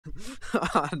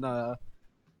on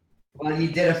Well, you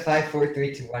did a 5, 4,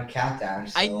 3, 2, 1 countdown, I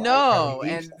so I probably know,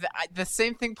 beat and the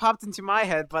same thing popped into my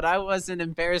head, but I wasn't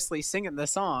embarrassedly singing the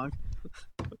song.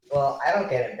 you. Well, I don't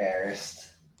get embarrassed.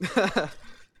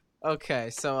 Okay,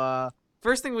 so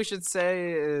first thing we should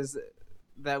say is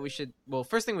that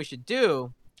first thing we should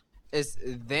do is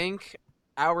thank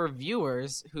our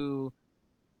viewers who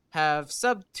have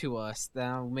subbed to us,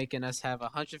 now making us have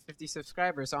 150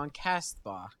 subscribers on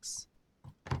Castbox.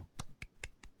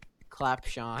 Clap,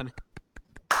 Sean.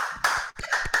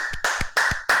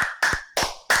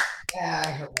 Yeah,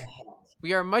 I hurt my hand.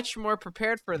 We are much more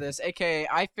prepared for this, aka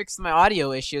I fixed my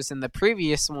audio issues in the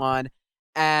previous one,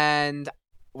 and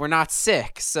we're not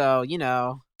sick, so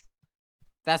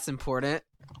that's important.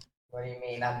 What do you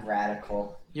mean I'm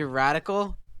radical? You're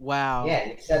radical? Wow. Yeah,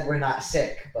 you said we're not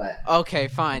sick, but Okay,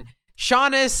 fine.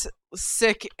 Sean is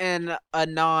sick in a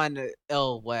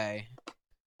non-ill way.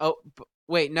 Oh,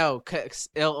 wait, no, 'cause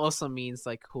ill also means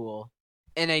like cool.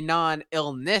 In a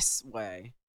non-illness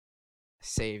way.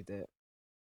 Saved it.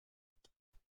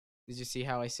 Did you see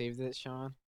how I saved it,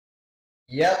 Sean?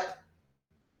 yep.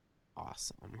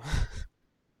 Awesome.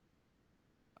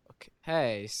 Okay.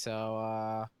 Hey,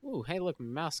 so ooh, hey, look,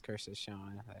 mouse cursor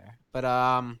showing there. But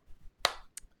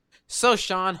so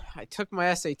Sean, I took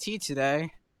my SAT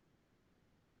today.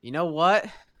 You know what?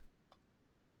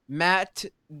 Matt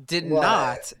did What?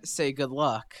 not say good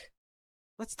luck.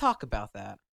 Let's talk about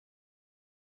that.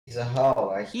 He's a hoe.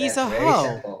 Like, He's that's a very hoe.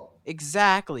 simple.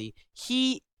 Exactly.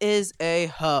 He is a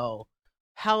hoe.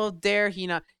 How dare he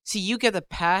not? See, you get a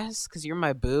pass because you're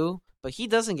my boo, but he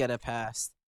doesn't get a pass.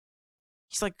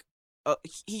 He's like,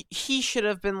 he should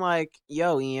have been like,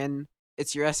 "Yo, Ian,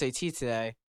 it's your SAT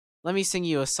today. Let me sing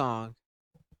you a song."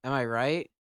 Am I right?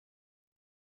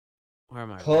 Or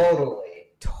am I wrong? Totally.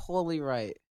 Totally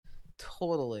right.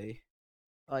 Totally.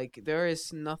 Like there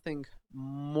is nothing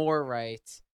more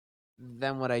right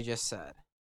than what I just said.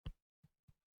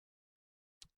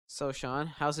 So, Sean,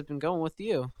 how's it been going with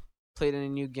you? Played any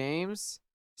new games?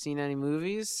 Seen any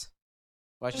movies?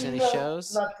 Watched any No,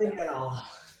 shows? nothing at all.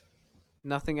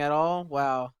 Nothing at all?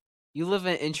 Wow. You live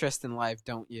an interesting life,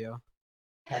 don't you?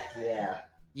 Heck yeah.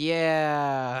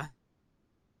 Yeah.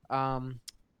 Um,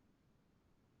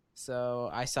 so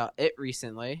I saw it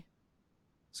recently.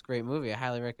 It's a great movie. I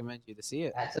highly recommend you to see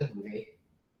it. That's a movie.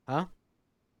 Huh?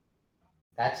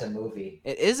 That's a movie.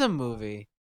 It is a movie.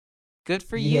 Good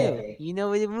for you. Yay. You know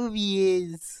what a movie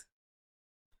is.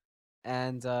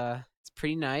 And it's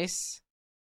pretty nice.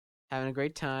 Having a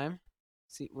great time.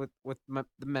 See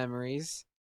the memories.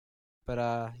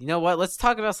 But you know what? Let's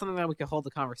talk about something that we can hold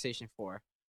the conversation for.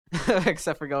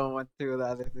 Except for going one through the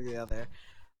other through the other.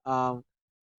 Um,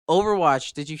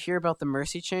 Overwatch. Did you hear about the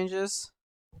mercy changes?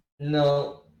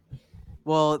 No.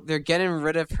 Well, they're getting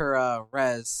rid of her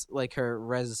res, like her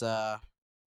res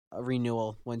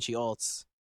renewal when she ults.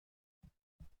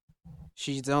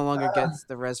 She no longer Uh, gets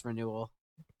the res renewal.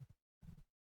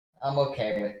 I'm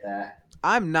okay with that.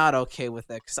 I'm not okay with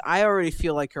it because I already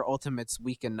feel like her ultimate's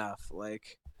weak enough.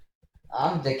 Like,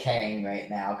 I'm decaying right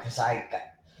now because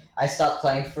I stopped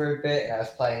playing for a bit and I was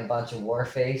playing a bunch of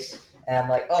Warface and I'm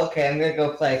like, okay, I'm gonna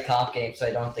go play a comp game so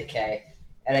I don't decay.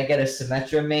 And I get a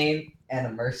Symmetra main and a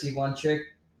Mercy one trick.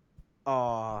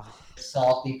 oh,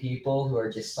 Salty people who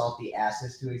are just salty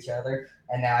asses to each other,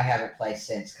 and now I haven't played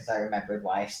since because I remembered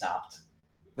why I stopped.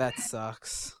 that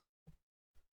sucks.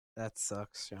 That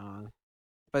sucks, Sean.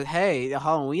 But hey, the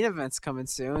Halloween event's coming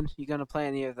soon. You gonna play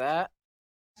any of that?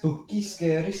 Spooky,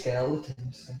 scary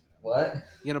skeletons. What?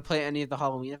 You gonna play any of the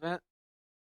Halloween event?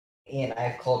 And I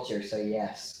have culture, so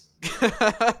yes.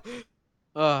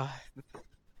 Oh,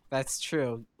 that's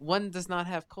true. One does not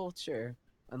have culture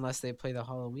unless they play the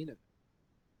Halloween event.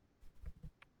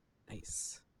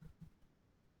 Nice.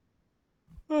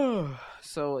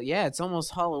 So yeah, it's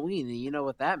almost Halloween, and you know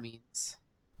what that means.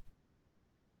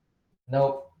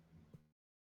 Nope.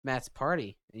 Matt's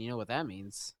party, and you know what that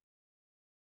means.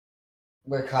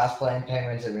 We're cosplaying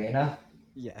Penguins Arena.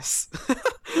 Yes.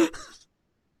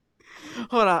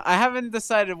 Hold on, I haven't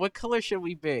decided what color should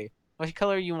we be. What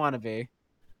color you want to be?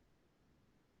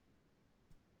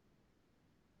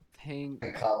 Penguin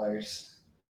The colors.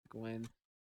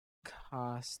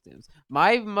 costumes.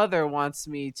 My mother wants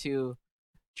me to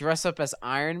dress up as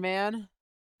Iron Man.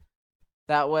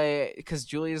 That way, because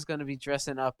Julia's gonna be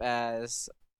dressing up as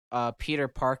Peter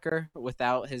Parker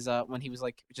without his when he was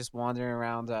like just wandering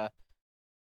around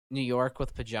New York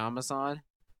with pajamas on,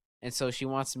 and so she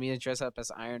wants me to dress up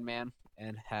as Iron Man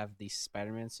and have the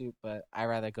Spider-Man suit, but I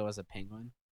rather go as a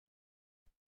penguin.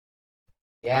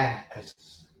 Yeah,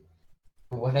 because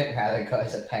who wouldn't rather go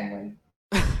as a penguin?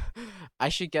 I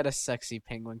should get a sexy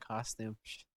penguin costume.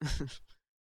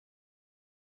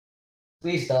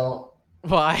 Please don't.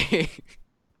 Why?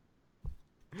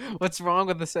 What's wrong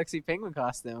with the sexy penguin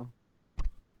costume?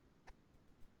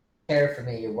 Care for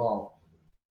me, you won't.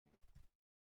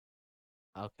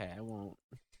 Okay, I won't.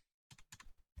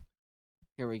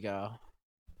 Here we go.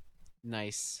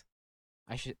 Nice.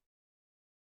 I should.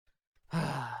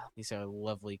 These are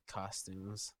lovely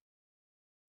costumes.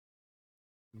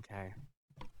 Okay.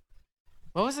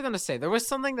 What was I gonna say? There was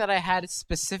something that I had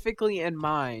specifically in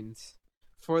mind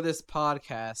for this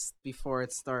podcast before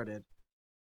it started,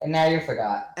 And now you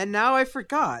forgot. and now I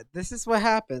forgot. This is what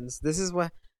happens. This is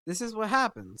what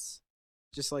happens.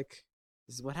 Just like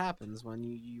this is what happens when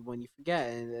you forget,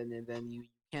 and then you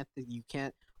can't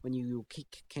when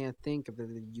can't think of it.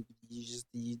 You just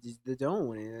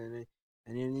don't, and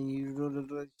then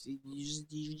you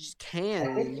just I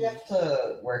can't. think you have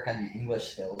to work on your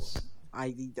English skills.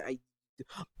 I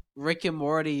Rick and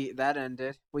Morty, that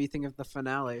ended. What do you think of the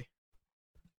finale?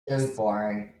 It was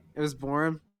boring. It was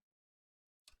boring.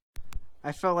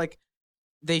 I felt like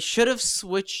they should have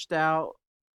switched out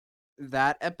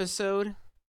that episode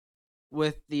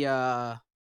with the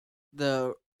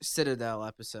Citadel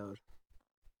episode.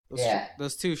 Yeah.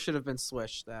 Those two should have been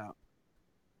switched out.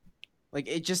 Like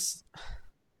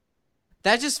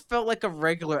that just felt like a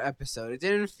regular episode. It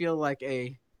didn't feel like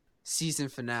a season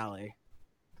finale.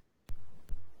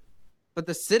 But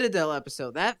the Citadel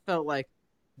episode,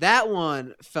 that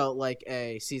one felt like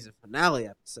a season finale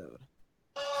episode.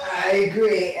 I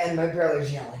agree, and my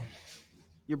brother's yelling.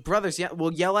 Your brother's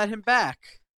will yell at him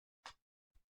back.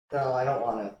 No, I don't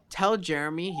want to. Tell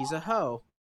Jeremy he's a hoe.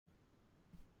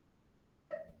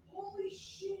 Holy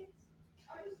shit!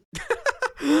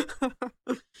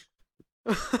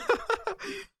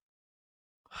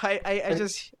 I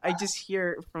just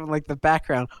hear from like the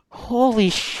background. Holy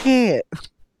shit!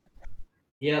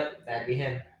 Yep, that'd be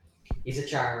him. He's a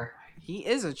charmer. He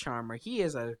is a charmer. He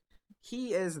is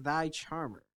thy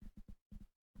charmer.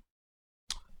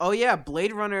 Oh yeah,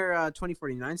 Blade Runner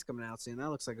 2049 is coming out soon. That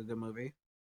looks like a good movie.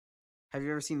 Have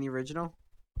you ever seen the original?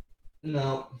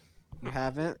 No. You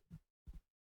haven't?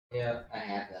 Yep, I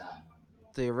have that.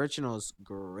 The original is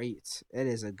great. It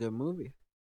is a good movie.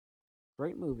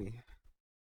 Great movie.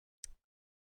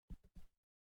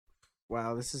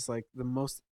 Wow, this is like the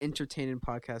most entertaining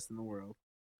podcast in the world.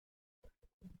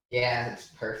 Yeah, it's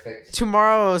perfect.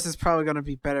 Tomorrow's is probably going to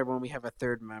be better when we have a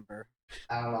third member.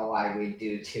 I don't know why we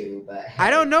do two, but hey. I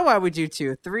don't know why we do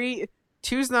two.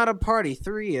 Two's not a party.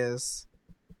 3 is.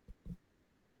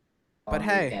 But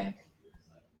hey. Weekend.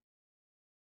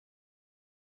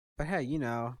 But hey, you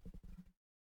know.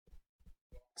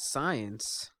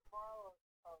 Science.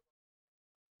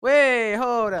 Wait,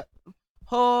 hold up.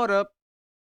 Hold up.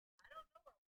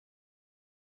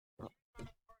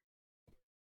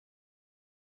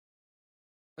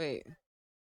 Wait.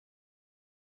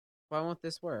 Why won't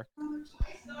this work?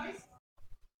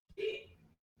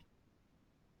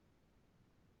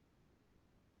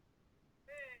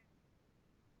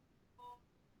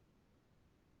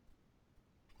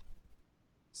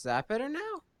 Is that better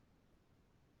now?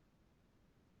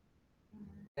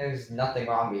 There's nothing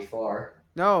wrong before.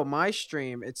 No, my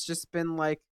stream. It's just been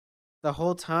like the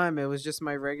whole time. It was just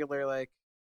my regular like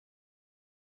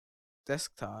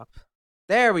desktop.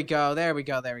 There we go. There we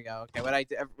go. There we go. Okay,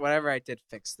 whatever I did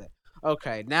fixed it.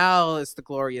 Okay, now it's the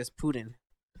glorious Putin.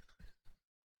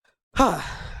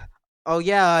 Oh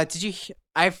yeah, did you?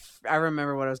 I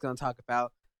remember what I was going to talk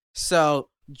about. So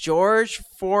George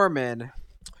Foreman,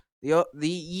 the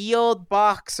ye old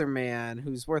boxer man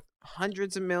who's worth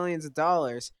hundreds of millions of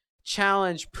dollars,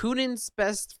 challenged Putin's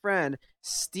best friend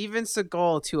Steven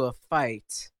Seagal to a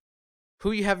fight.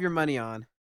 Who you have your money on?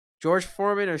 George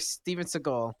Foreman or Steven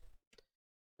Seagal?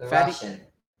 Russian.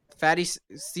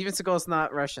 Steven Seagal's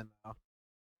not Russian though.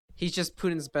 He's just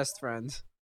Putin's best friend.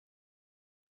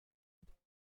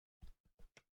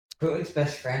 Putin's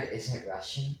best friend isn't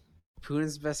Russian.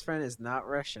 Putin's best friend is not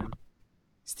Russian.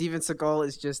 Steven Seagal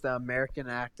is just an American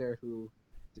actor who,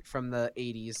 from the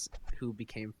 80s, who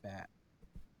became fat.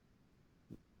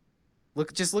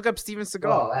 Just look up Steven Seagal.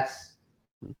 Well, that's.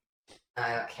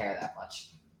 I don't care that much,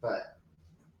 but.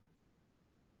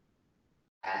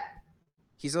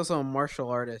 He's also a martial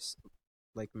artist,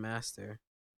 like master.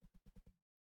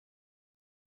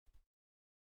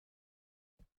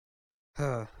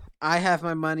 I have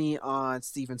my money on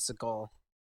Steven Seagal.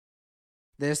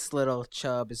 This little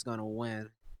chub is gonna win.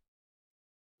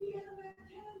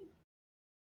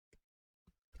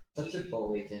 Such a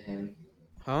bully to him.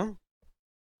 Huh?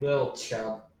 Little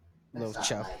chub. Little That's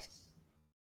chub. not nice.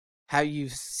 Have you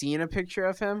seen a picture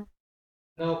of him?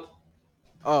 Nope.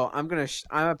 Oh, I'm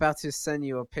about to send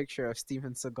you a picture of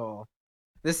Steven Seagal.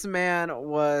 This man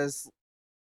was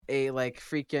a like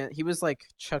freaking. He was like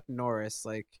Chuck Norris,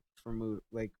 like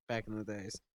like back in the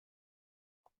days.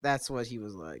 That's what he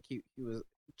was like. He was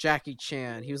Jackie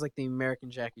Chan. He was like the American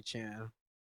Jackie Chan.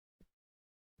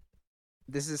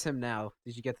 This is him now.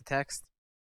 Did you get the text?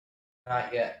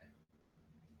 Not yet.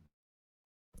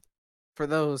 For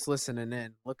those listening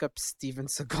in, look up Steven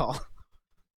Seagal,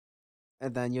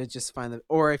 and then you'll just find the.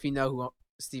 Or if you know who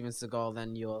Steven Seagal,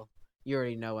 then you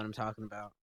already know what I'm talking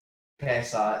about. Okay, I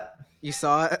saw it. You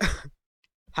saw it.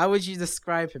 How would you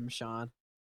describe him, Sean?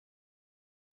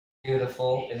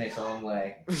 Beautiful in its own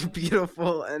way.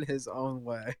 Beautiful in his own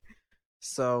way.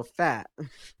 So fat.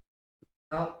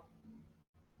 Nope.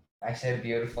 I said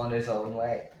beautiful in his own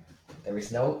way. There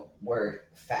was no word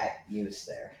fat used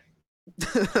there.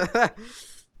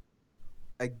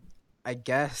 I I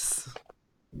guess.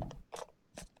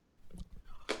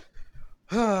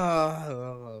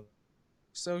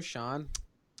 So Sean,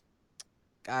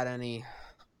 got any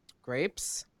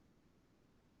grapes?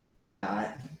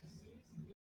 Not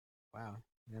Wow,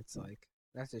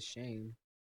 that's a shame.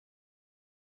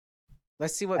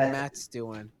 Let's see what that's Matt's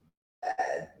doing.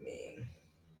 bad mean.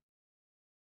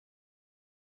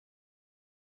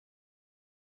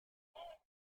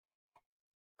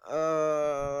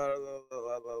 Uh,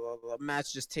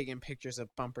 Matt's just taking pictures of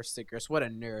bumper stickers. What a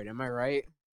nerd, am I right?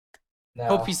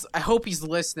 No. I hope he's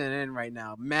listening in right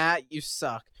now. Matt, you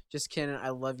suck. Just kidding. I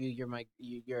love you.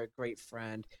 You're a great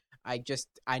friend. I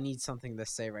need something to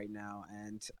say right now,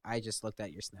 and I just looked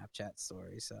at your Snapchat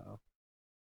story, so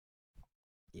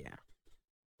yeah.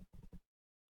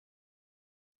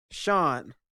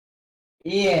 Sean,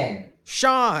 Ian.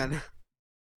 Sean,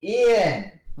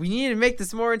 Ian. we need to make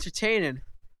this more entertaining.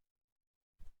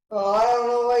 Oh, I don't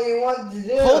know what you want to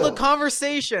do. Hold a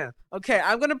conversation. Okay,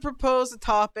 I'm gonna propose a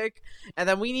topic, and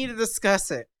then we need to discuss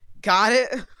it. Got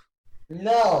it?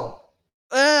 No.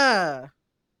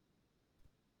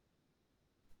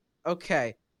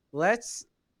 Okay, let's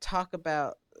talk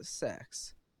about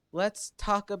sex. Let's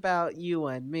talk about you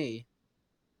and me.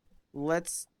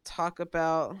 Let's talk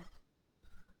about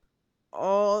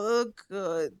all the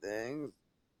good things.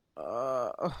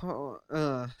 No.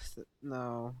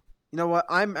 You know what?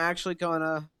 I'm actually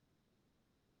gonna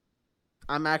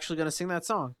sing that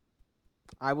song.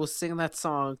 I will sing that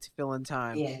song to fill in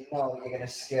time. Ian, no, you're gonna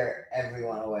scare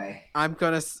everyone away. I'm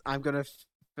gonna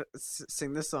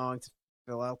sing the song to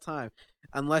fill out time,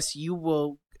 unless you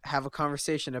will have a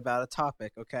conversation about a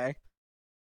topic. Okay.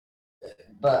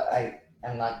 But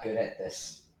I'm not good at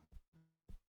this.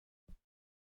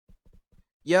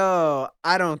 Yo,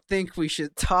 I don't think we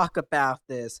should talk about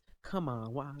this. Come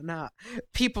on, why not?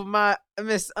 People might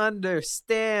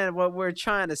misunderstand what we're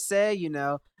trying to say, you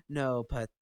know. No, but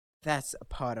that's a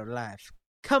part of life.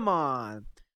 Come on.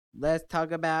 Let's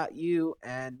talk about you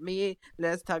and me.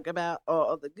 Let's talk about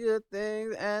all the good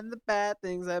things and the bad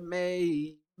things that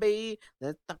may be.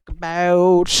 Let's talk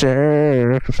about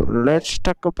sex. Let's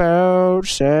talk about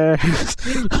sex.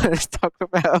 Let's talk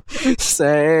about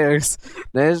sex.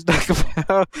 Let's talk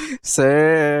about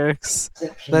sex.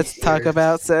 Let's talk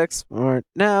about sex more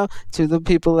now to the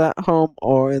people at home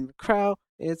or in the crowd.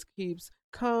 It keeps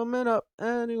coming up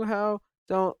anyhow.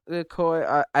 Don't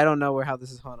coy. I don't know how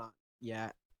this is. Hold on.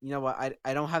 Yeah. You know what?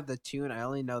 I don't have the tune. I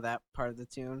only know that part of the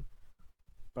tune.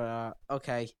 But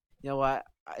okay. You know what?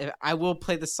 I will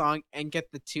play the song and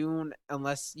get the tune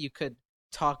unless you could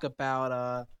talk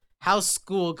about how's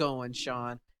school going,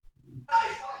 Sean?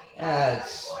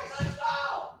 It's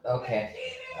okay.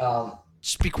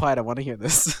 Just be quiet. I want to hear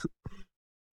this.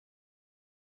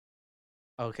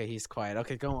 Okay, he's quiet.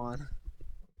 Okay, go on.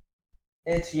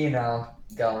 It's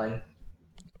going.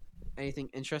 Anything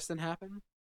interesting happen?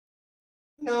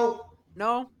 No.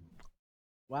 No.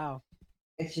 Wow.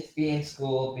 It's just being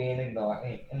school, being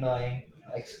annoying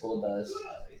like school does.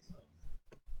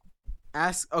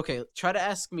 Try to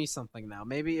ask me something now.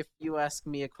 Maybe if you ask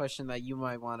me a question that you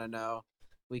might want to know,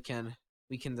 we can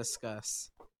we can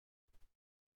discuss.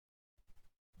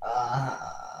 Uh,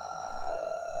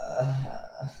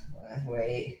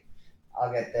 wait,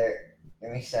 I'll get there.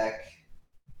 Give me a sec.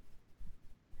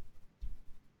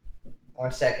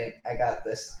 1 second, I got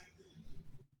this.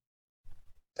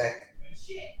 Sec.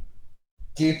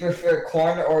 Do you prefer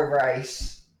corn or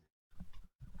rice?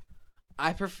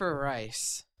 I prefer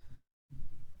rice. I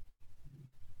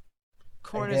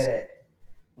Corn did is it.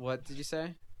 What did you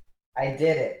say? I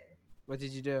did it. What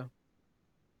did you do?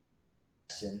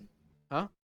 Question. Huh?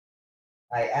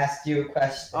 I asked you a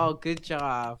question. Oh, good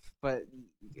job. But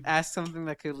ask something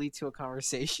that could lead to a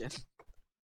conversation.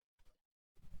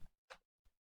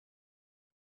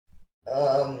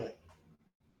 Um,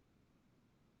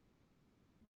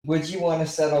 would you want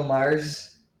to settle Mars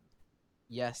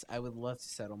Yes, I would love to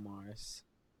settle Mars.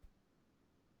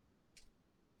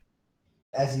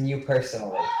 as in you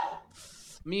personally?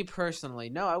 Me personally,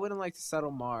 no, I wouldn't like to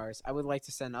settle Mars. I would like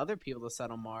to send other people to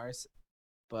settle Mars,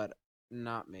 but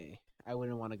not me. I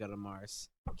wouldn't want to go to Mars.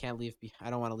 Can't leave. I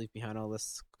don't want to leave behind all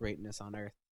this greatness on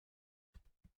Earth.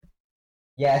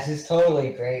 Yeah, this is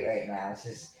totally great right now. This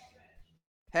is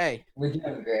Hey, we're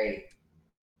doing great.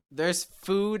 there's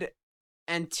food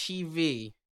and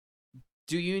TV.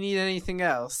 Do you need anything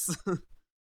else? that's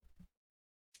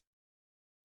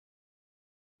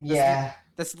Yeah,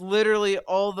 that's literally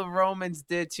all the Romans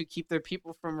did to keep their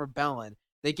people from rebelling.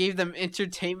 They gave them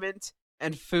entertainment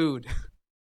and food.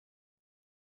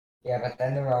 yeah, but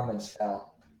then the Romans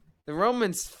fell. The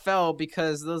Romans fell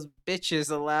because those bitches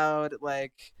allowed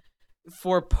like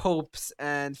four popes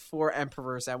and four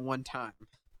emperors at one time.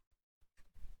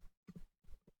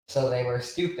 So they were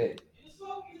stupid.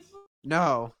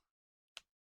 No,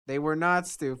 they were not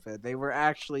stupid. They were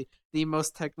actually the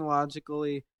most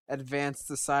technologically advanced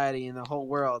society in the whole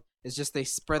world. It's just they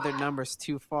spread their numbers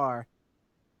too far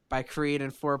by creating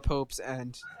four popes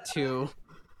and two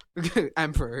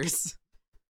emperors.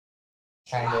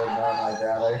 Trying to ignore my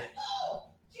brother.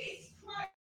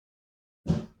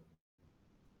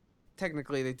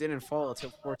 Technically, they didn't fall until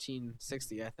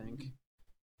 1460, I think.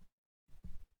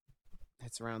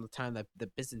 That's around the time that the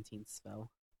Byzantines fell.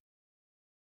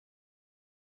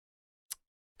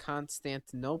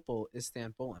 Constantinople,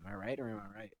 Istanbul. Am I right or am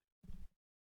I right?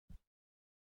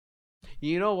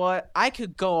 You know what? I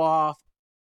could go off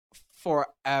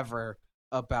forever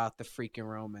about the freaking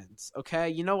Romans. Okay,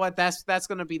 you know what? That's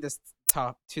gonna be this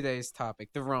today's topic,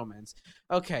 the Romans.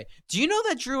 Okay, do you know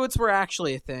that Druids were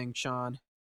actually a thing, Sean?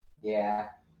 Yeah.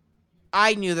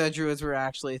 I knew that Druids were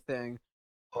actually a thing,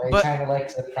 Were you but trying to like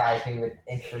surprise me with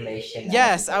information that I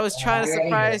yes, I didn't was trying to already knew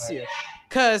surprise it? you,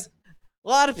 cause a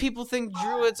lot of people think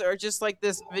Druids are just like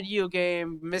this video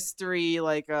game mystery,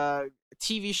 like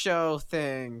TV show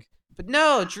thing. But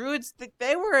no, Druids,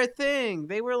 they were a thing.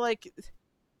 They were like,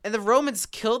 and the Romans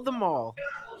killed them all.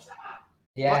 What?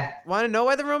 Yeah, Want to know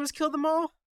why the Romans killed them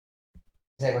all?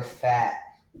 they were fat.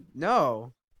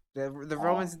 No, the Oh,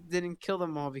 Romans didn't kill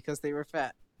them all because they were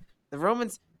fat. The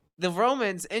Romans, the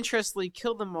Romans, interestingly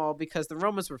killed them all because the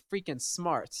Romans were freaking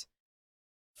smart.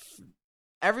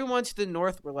 Everyone to the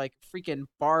north were like freaking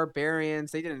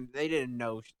barbarians. They didn't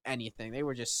know anything. They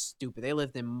were just stupid. They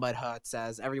lived in mud huts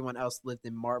as everyone else lived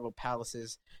in marble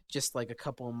palaces just like a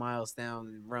couple of miles down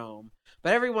in Rome.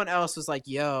 But everyone else was like,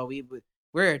 "Yo,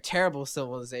 we're a terrible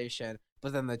civilization."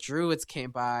 But then the Druids came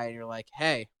by and you're like,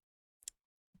 "Hey,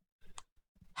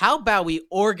 how about we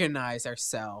organize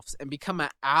ourselves and become an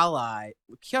ally?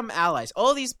 Become allies.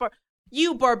 All these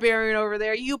you barbarian over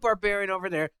there, you barbarian over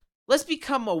there. Let's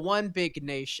become a one big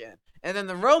nation." And then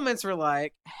the Romans were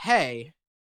like, "Hey,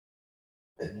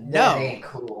 that no, ain't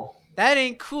cool. that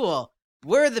ain't cool.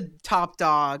 We're the top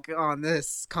dog on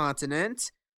this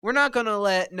continent. We're not gonna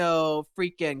let no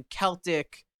freaking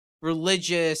Celtic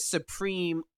religious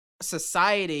supreme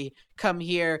society come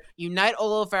here, unite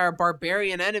all of our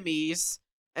barbarian enemies,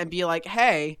 and be like,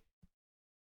 hey,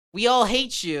 we all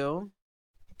hate you.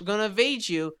 We're gonna invade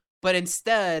you, but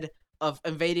instead of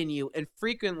invading you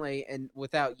infrequently and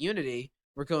without unity,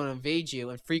 we're gonna invade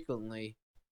you infrequently,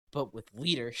 but with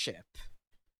leadership."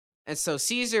 And so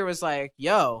Caesar was like,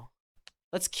 yo,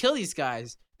 let's kill these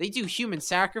guys. They do human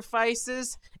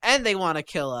sacrifices and they want to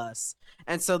kill us.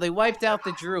 And so they wiped out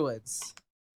the Druids.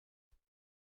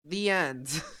 The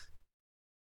end.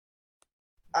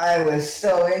 I was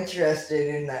so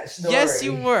interested in that Yes,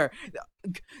 you story. were.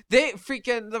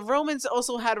 The Romans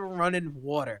also had running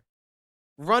water.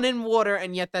 Running water,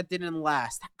 and yet that didn't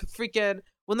last. Freaking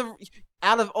when the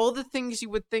out of all the things you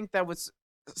would think that would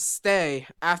stay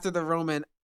after the Roman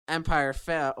Empire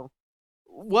fell,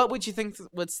 what would you think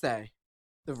would stay?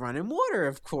 The running water,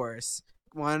 of course.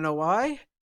 Want to know why?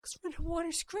 Because running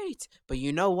water's great. But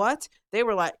you know what? They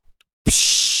were like,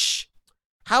 psh,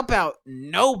 how about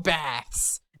no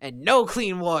baths and no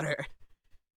clean water?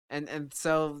 And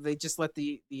so they just let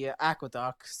the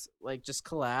aqueducts like just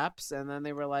collapse, and then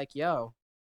they were like, yo,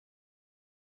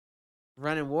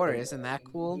 running water, isn't that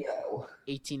cool? Yo.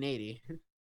 1880.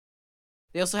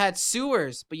 They also had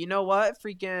sewers, but you know what?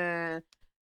 Freaking,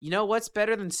 you know what's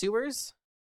better than sewers?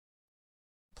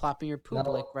 Plopping your poop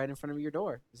like No. right in front of your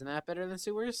door. Isn't that better than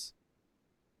sewers?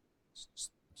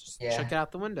 Just chuck Yeah. it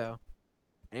out the window.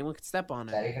 Anyone could step on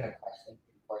Is it. that even a question?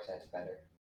 Of course that's better.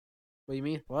 What do you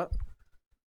mean? What?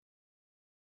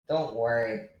 Don't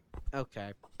worry.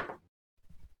 Okay.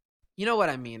 You know what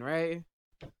I mean, right?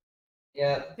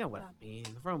 Yeah. You know what I mean?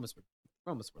 The Romans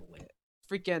were lit.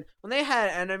 Freaking when they had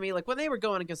an enemy, like when they were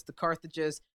going against the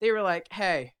Carthages, they were like,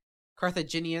 "Hey,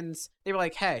 Carthaginians," they were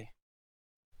like, "Hey,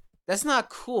 that's not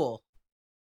cool,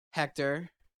 Hector.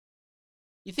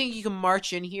 You think you can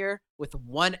march in here with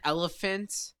one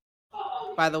elephant?"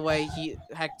 By the way,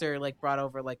 Hector like brought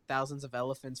over like thousands of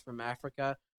elephants from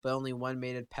Africa, but only one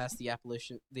made it past the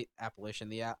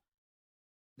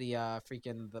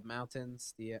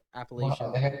mountains, the Wow,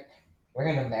 Appalachian. we're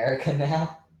in America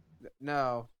now.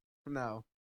 No, no.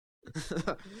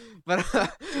 But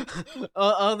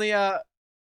only the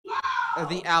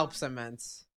Alps I meant.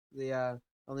 The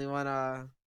only one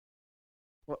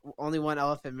only one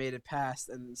elephant made it past,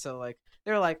 and so like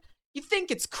they're like, you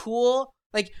think it's cool?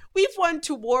 Like we've went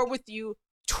to war with you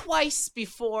twice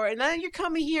before, and then you're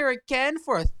coming here again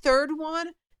for a third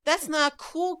one. That's not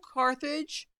cool,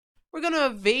 Carthage. We're gonna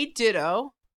invade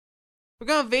Ditto. We're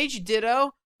gonna invade you,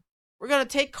 Ditto. We're gonna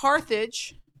take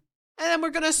Carthage, and then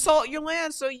we're gonna assault your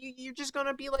land. So you're just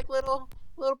gonna be like little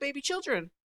baby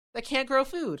children that can't grow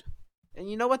food. And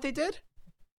you know what they did?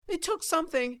 They took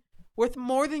something worth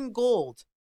more than gold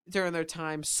during their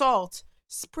time, salt,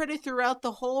 spread it throughout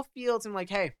the whole fields, and like,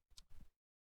 hey,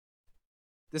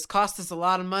 this cost us a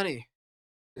lot of money,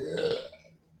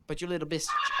 but your little bitch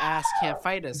ass can't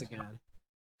fight us again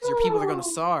because your people are gonna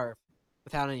starve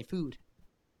without any food.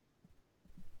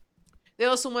 They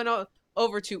also went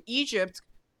over to Egypt.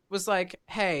 Was like,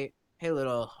 hey,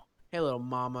 little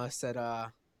mama, said,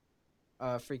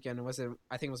 freaking, was it?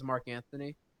 I think it was Mark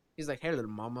Anthony. He's like, hey,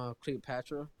 little mama,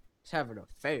 Cleopatra, just having an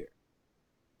affair.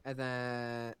 And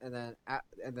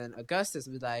then Augustus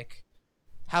was like,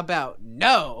 how about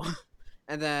no?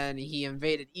 And then he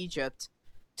invaded Egypt,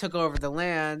 took over the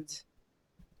land,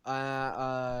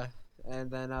 and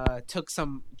then took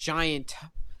some giant,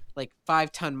 like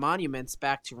 5-ton monuments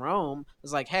back to Rome. It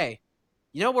was like, hey,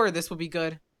 you know where this would be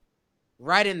good?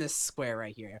 Right in this square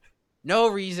right here. No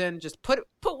reason, just put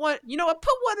one. You know what?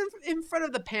 Put one in front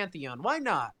of the Pantheon. Why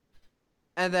not?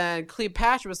 And then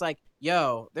Cleopatra was like,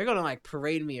 yo, they're gonna like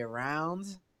parade me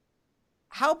around.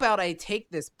 How about I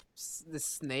take this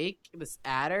snake, this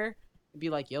adder, and be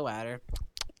like, yo, adder,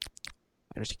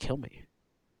 why don't you kill me?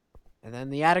 And then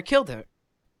the adder killed her.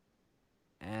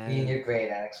 Being And you're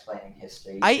great at explaining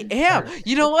history. You I should am. turn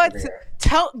You to know a what? career.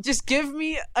 Just give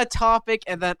me a topic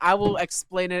and then I will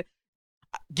explain it.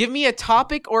 Give me a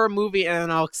topic or a movie and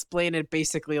then I'll explain it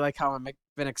basically like how I've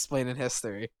been explaining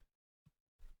history.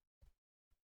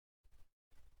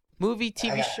 Movie, I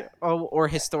TV got show, or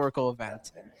historical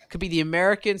event. nothing. Could be the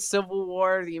American Civil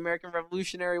War, the American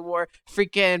Revolutionary War,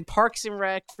 freaking Parks and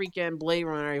Rec, freaking Blade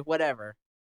Runner, whatever.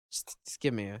 Just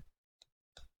give me a.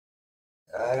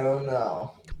 I don't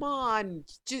know. Come on,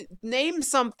 just name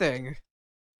something.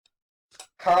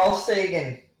 Carl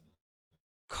Sagan.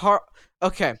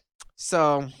 Okay,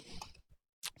 so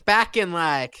back in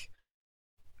like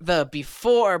the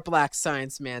before Black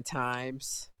Science Man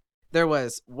times, there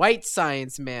was White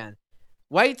Science Man.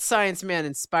 White Science Man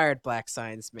inspired Black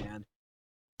Science Man.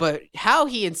 But how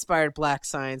he inspired Black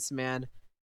Science Man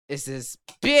is this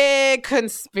big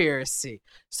conspiracy.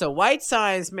 So White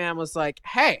Science Man was like,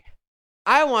 hey,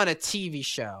 I want a TV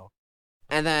show.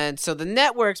 And then so the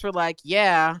networks were like,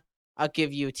 yeah, I'll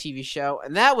give you a TV show.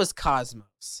 And that was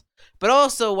Cosmos. But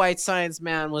also White Science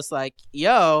Man was like,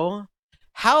 yo,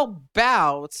 how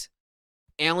about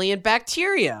alien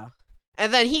bacteria?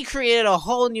 And then he created a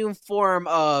whole new form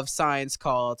of science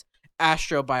called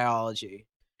astrobiology.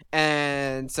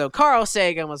 And so Carl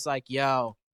Sagan was like,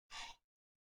 yo,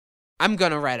 I'm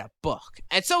going to write a book.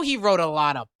 And so he wrote a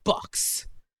lot of books.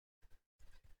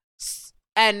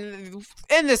 And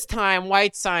in this time,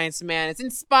 White Science Man is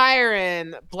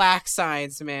inspiring Black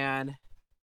Science Man.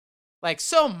 Like,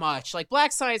 so much. Like,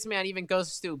 Black Science Man even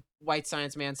goes to White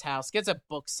Science Man's house, gets a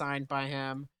book signed by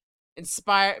him.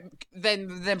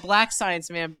 Then Black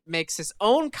Science Man makes his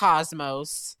own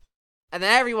Cosmos. And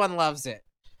then everyone loves it.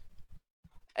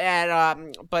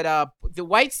 And but the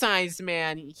White Science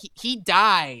Man, he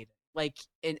died like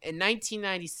in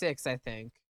 1996, I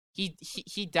think.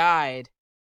 He died.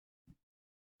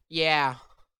 Yeah.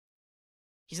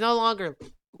 He's no longer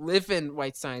living,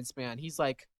 White Science Man. He's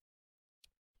like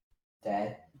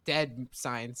dead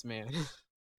Science Man.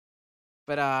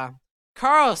 But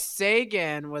Carl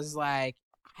Sagan was like,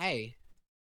 hey,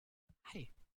 hey,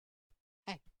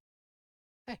 hey,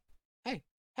 hey,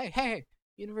 hey, hey,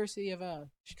 University of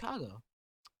Chicago.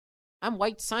 I'm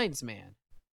White Science Man.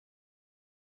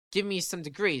 Give me some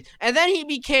degrees. And then he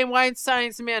became White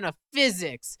Science Man of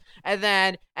physics. And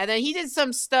then he did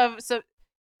some stuff.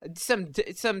 some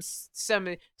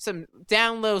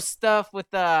download stuff with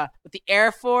the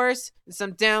Air Force, and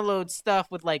some download stuff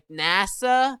with like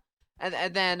NASA,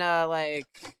 and then like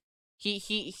he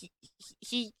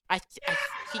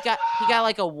got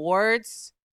like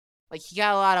awards, like he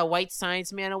got a lot of White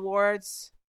Science Man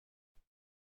awards.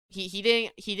 He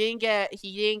didn't get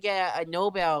a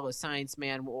Nobel Science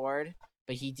Man award,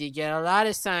 but he did get a lot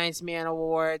of Science Man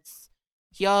awards.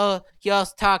 He also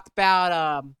talked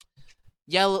about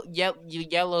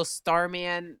yellow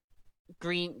Starman,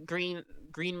 green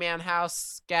man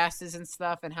house gases and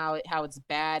stuff, and how it's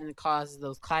bad and causes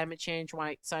those climate change.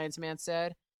 White Science Man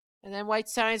said, and then White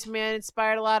Science Man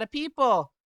inspired a lot of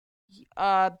people.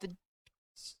 The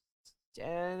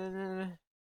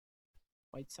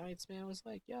White Science Man was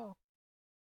like, "Yo,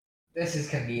 This is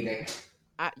comedic.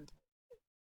 I,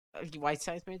 White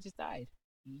Science Man just died.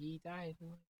 He died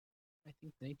in, I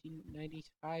think,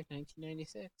 1995,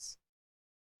 1996.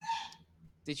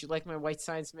 Did you like my White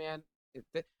Science Man?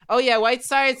 Oh yeah, White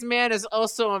Science Man is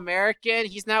also American.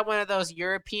 He's not one of those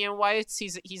European whites.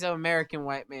 He's an American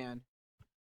white man.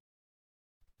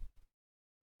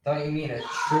 Don't you mean a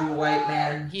true white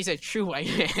man? He's a true white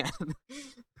man.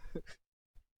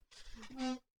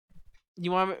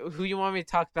 Who you want me to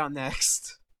talk about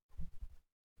next?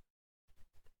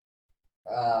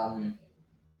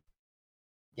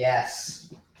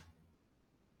 Yes.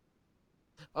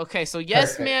 Okay, so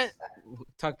Yes Perfect. Man.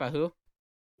 Talk about who?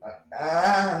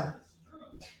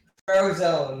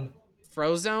 Frozone.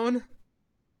 Frozone,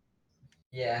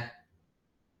 Yeah.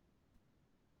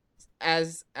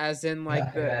 as in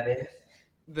like That is.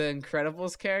 the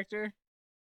Incredibles character.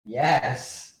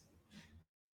 Yes.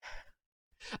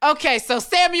 Okay, so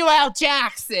Samuel L.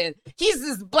 Jackson, he's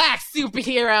this black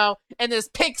superhero in this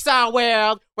Pixar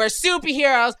world where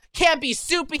superheroes can't be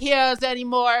superheroes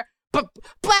anymore. But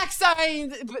black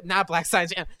superhero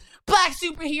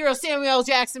Samuel L.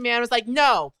 Jackson, man, was like,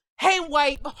 no, hey,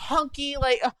 white, hunky,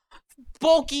 like,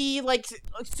 bulky, like,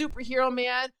 superhero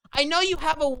man, I know you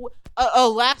have a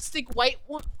elastic white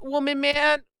woman,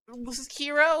 man,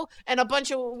 hero, and a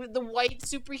bunch of the white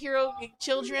superhero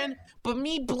children, but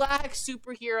me, black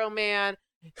superhero man,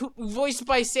 voiced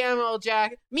by Samuel L.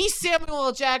 Jackson. Me, Samuel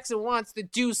L. Jackson wants to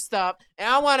do stuff, and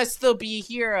I want to still be a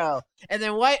hero. And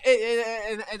then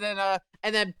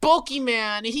and then bulky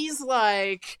man, he's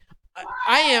like,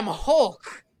 I am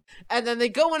Hulk. And then they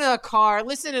go in a car,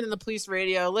 listening to the police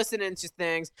radio, listening to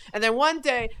things. And then one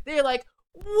day they're like,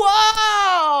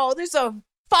 "Whoa! There's a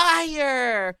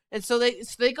fire!" And so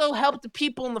they go help the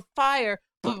people in the fire.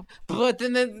 But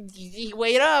then you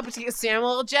wait up.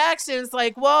 Samuel L. Jackson's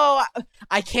like, "Whoa!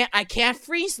 I can't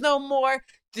freeze no more.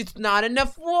 There's not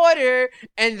enough water."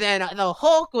 And then the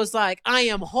Hulk was like, "I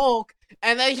am Hulk."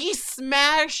 And then he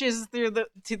smashes through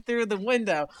the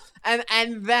window, and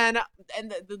then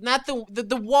not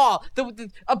the wall,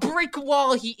 a brick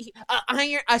wall,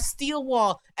 a steel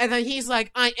wall, and then he's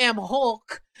like, "I am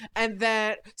Hulk," and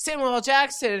then Samuel L.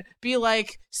 Jackson be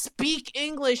like, "Speak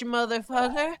English,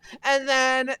 motherfucker," and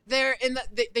then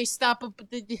they stop up,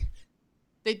 they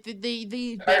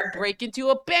break into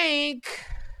a bank,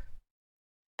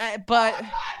 but.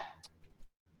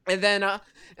 And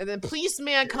then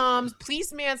policeman comes.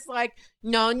 Policeman's like,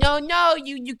 no,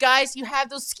 you guys, you have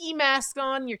those ski masks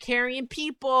on. You're carrying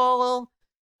people.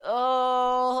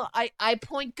 Oh, I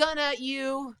point gun at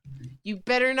you. You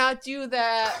better not do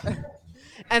that.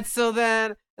 And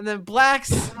then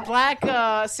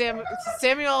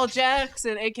Samuel L.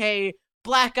 Jackson, aka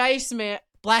Black Ice Man.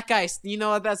 Black Ice, you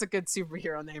know what? That's a good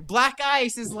superhero name. Black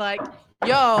Ice is like,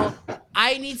 yo,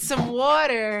 I need some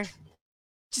water.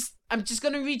 I'm just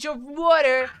gonna reach over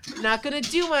water, not gonna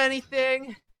do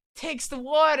anything. Takes the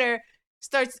water,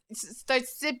 starts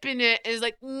sipping it, and is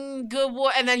like, good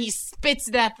water. And then he spits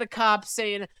it at the cop,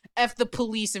 saying "F the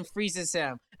police" and freezes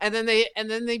him. And then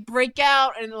they break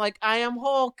out, and like, I am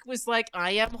Hulk was like,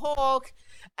 I am Hulk.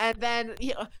 And then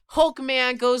Hulk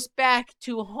Man goes back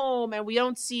to home, and we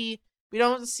don't see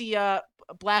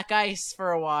Black Ice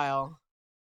for a while.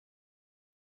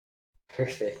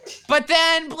 Perfect. But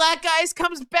then Black Ice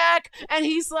comes back and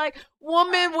he's like,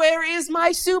 "Woman, where is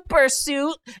my super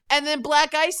suit?" And then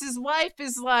Black Ice's wife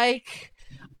is like,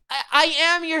 I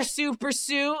am your super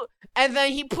suit." And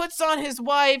then he puts on his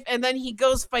wife and then he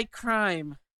goes fight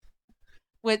crime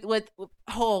with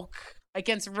Hulk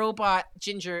against Robot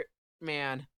Ginger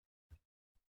Man.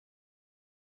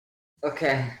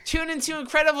 Okay. Tune into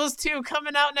Incredibles 2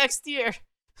 coming out next year.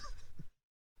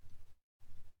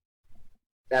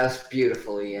 That was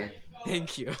beautiful, Ian.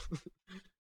 Thank you.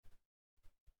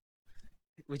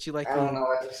 Would you like I don't know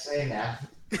what to say now.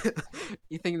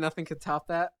 You think nothing could top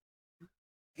that?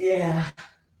 Yeah.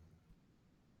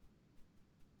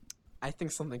 I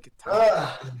think something could top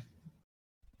that. Ugh.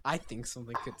 I think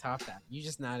something could top that. You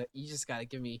just gotta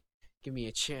give me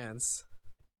a chance.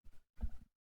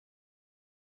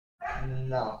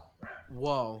 No.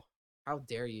 Whoa. How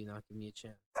dare you not give me a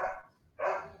chance?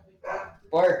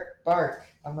 Bark, bark.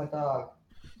 I'm a dog.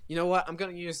 You know what? I'm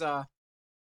gonna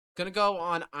gonna go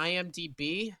on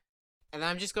IMDb, and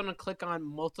I'm just gonna click on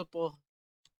multiple.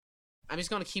 I'm just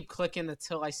gonna keep clicking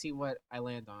until I see what I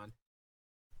land on.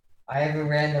 I have a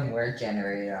random word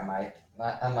generator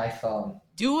on my phone.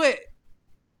 Do it.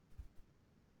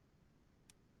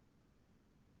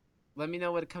 Let me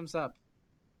know what it comes up.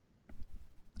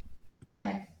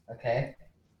 Okay.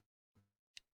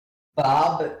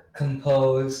 Bob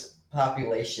compose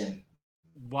population.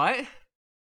 What?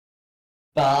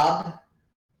 Bob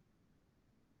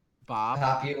Bob?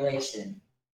 population.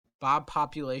 Bob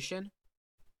population?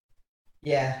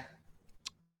 Yeah.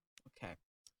 Okay.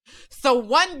 So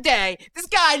one day, this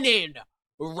guy named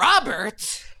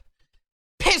Robert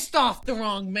pissed off the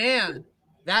wrong man.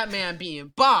 That man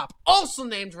being Bob, also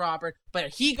named Robert,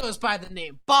 but he goes by the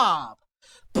name Bob.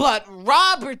 But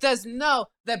Robert doesn't know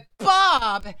that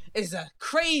Bob is a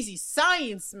crazy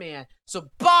science man. So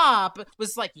Bob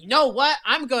was like, you know what?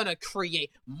 I'm gonna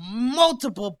create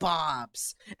multiple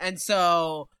Bobs. And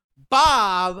so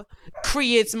Bob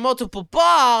creates multiple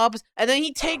Bobs, and then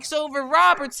he takes over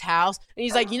Robert's house, and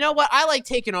he's like, you know what? I like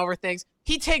taking over things.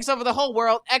 He takes over the whole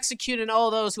world, executing all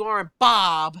those who aren't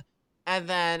Bob, and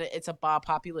then it's a Bob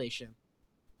population.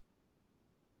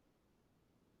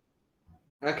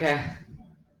 Okay.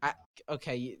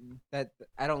 Okay, that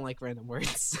I don't like random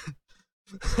words.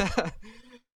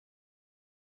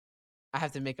 I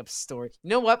have to make up story. You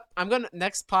know what?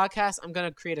 Next podcast. I'm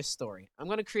gonna create a story. I'm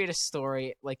gonna create a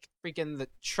story like freaking the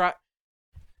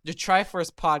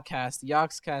Triforce podcast, the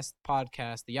Yogscast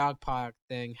podcast, the Yogpod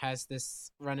thing has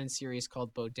this run-in series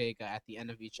called Bodega at the end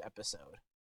of each episode.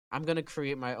 I'm gonna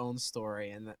create my own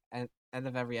story, and at the end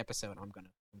of every episode, I'm gonna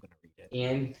read it.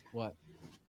 Ian, What?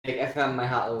 I found my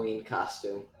Halloween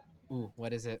costume. Ooh,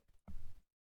 what is it?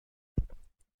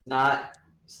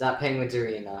 It's not Penguins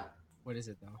Arena. What is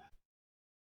it though?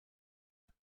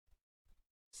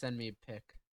 Send me a pic.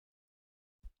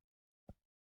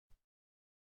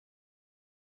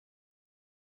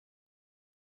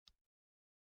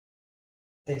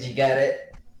 Did you get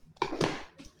it?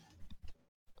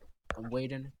 I'm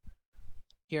waiting.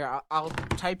 Here, I'll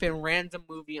type in random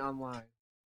movie online.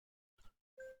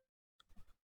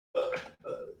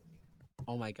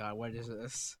 Oh my god, what is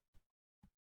this?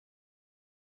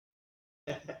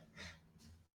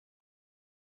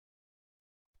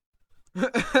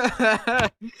 Why?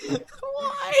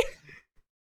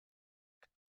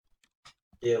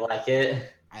 Do you like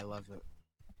it? I love it.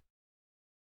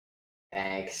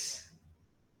 Thanks.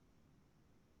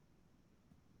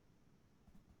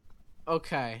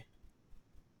 Okay.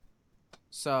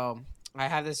 So, I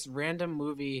have this random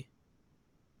movie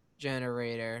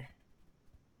generator.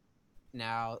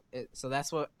 Now, so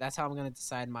that's how I'm gonna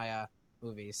decide my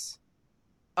movies.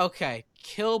 Okay,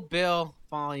 Kill Bill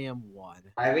Volume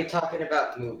 1. Why are we talking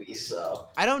about movies, though?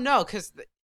 I don't know, because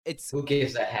Who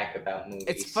gives a heck about movies?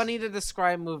 it's funny to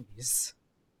describe movies.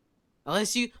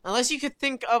 Unless you could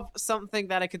think of something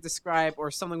that I could describe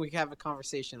or something we could have a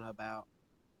conversation about.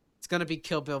 It's gonna be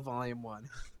Kill Bill Volume 1.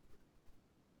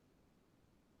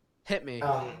 Hit me.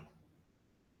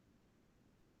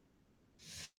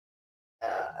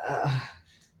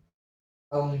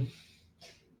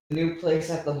 New place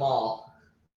at the mall.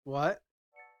 What?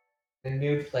 The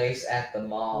new place at the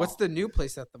mall. What's the new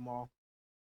place at the mall?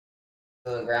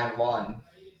 The round one.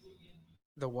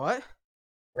 The what?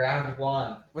 Round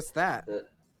one. What's that?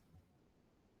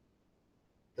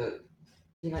 You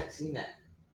might seen that.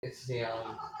 It's the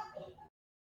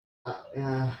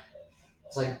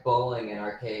it's like bowling and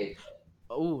arcade.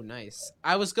 Oh, nice.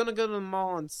 I was gonna go to the mall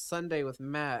on Sunday with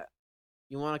Matt.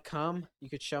 You wanna come? You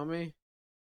could show me?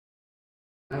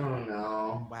 I don't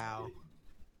know. Wow.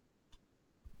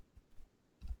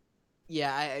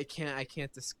 Yeah, I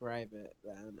can't describe it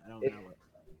then. I don't know it.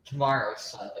 Tomorrow's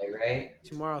Sunday, right?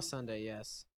 Tomorrow Sunday,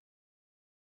 yes.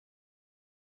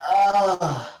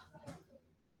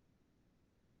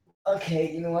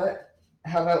 Okay, you know what?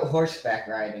 How about horseback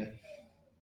riding?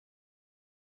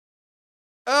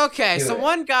 Okay, Do so it.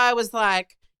 one guy was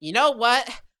like, you know what?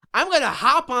 I'm gonna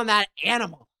hop on that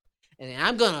animal, and then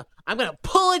I'm gonna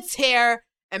pull its hair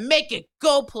and make it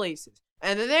go places.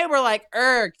 And then they were like,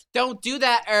 Erg, don't do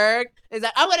that, Erg. He's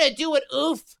like, I'm gonna do it,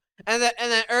 oof. And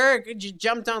then Erg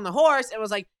jumped on the horse and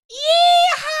was like,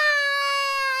 yeehaw!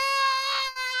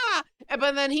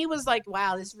 But then he was like,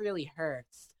 wow, this really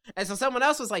hurts. And so someone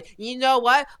else was like, you know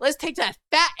what? Let's take that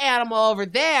fat animal over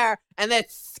there and then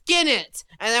skin it.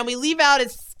 And then we leave out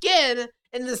its skin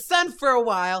in the sun for a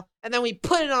while, and then we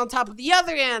put it on top of the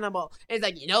other animal. And it's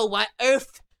like, you know what,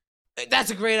 Earth?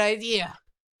 That's a great idea.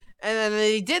 And then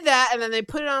they did that, and then they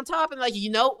put it on top, and like,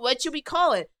 you know, what should we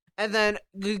call it? And then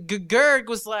Gerg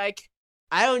was like,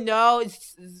 I don't know,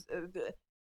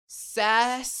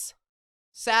 saddle,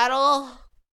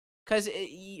 because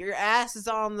your ass is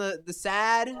on the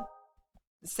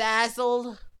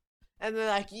saddled. And they're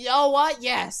like, you know what?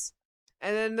 Yes.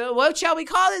 And then what shall we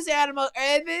call this animal?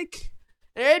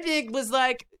 Erbic was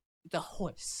like, the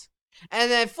horse. And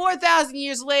then 4,000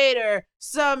 years later,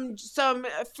 some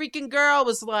freaking girl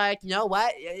was like, you know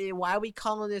what? Why are we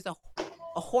calling this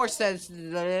a horse? Let's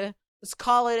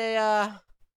call it a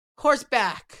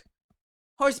horseback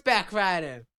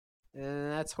riding.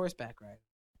 And that's horseback riding.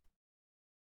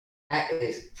 That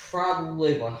is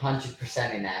probably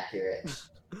 100% inaccurate.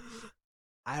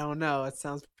 I don't know. It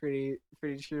sounds pretty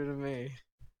true to me.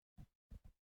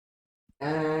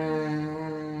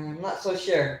 I'm not so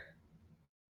sure.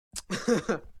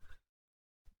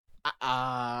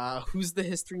 Who's the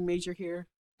history major here?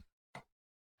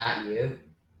 Not you.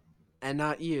 And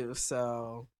not you,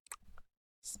 so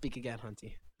speak again,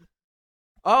 Hunty.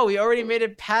 Oh, we already made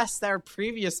it past our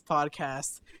previous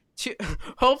podcast.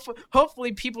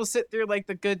 Hopefully people sit through like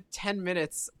the good 10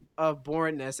 minutes of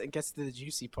boringness and gets to the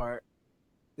juicy part.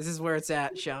 This is where it's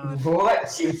at, Sean.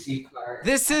 What juicy part?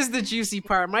 This is the juicy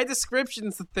part. My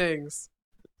descriptions of things.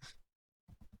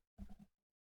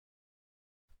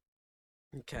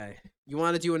 Okay. You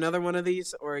want to do another one of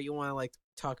these, or you want to like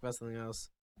talk about something else?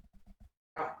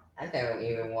 I don't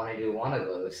even want to do one of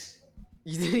those.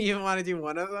 You didn't even want to do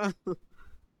one of them?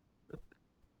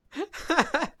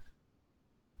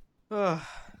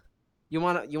 You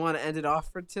want to end it off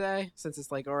for today, since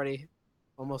it's like already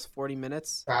almost 40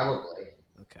 minutes? Probably.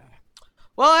 Okay.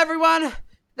 Well, everyone,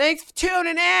 thanks for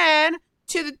tuning in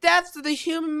to the Depths of the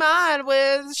Human Mind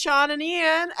with Sean and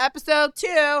Ian, episode 2,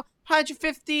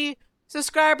 150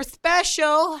 subscriber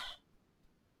special.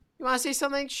 You want to say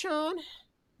something, Sean?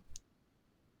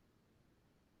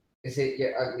 Is it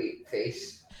your ugly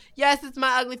face? Yes, it's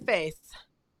my ugly face.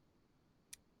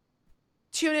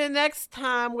 Tune in next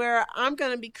time where I'm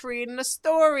going to be creating a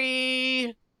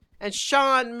story. And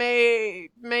Sean may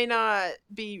not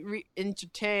be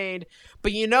entertained.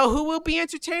 But you know who will be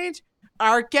entertained?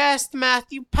 Our guest,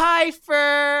 Matthew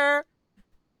Pfeiffer.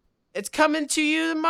 It's coming to you tomorrow.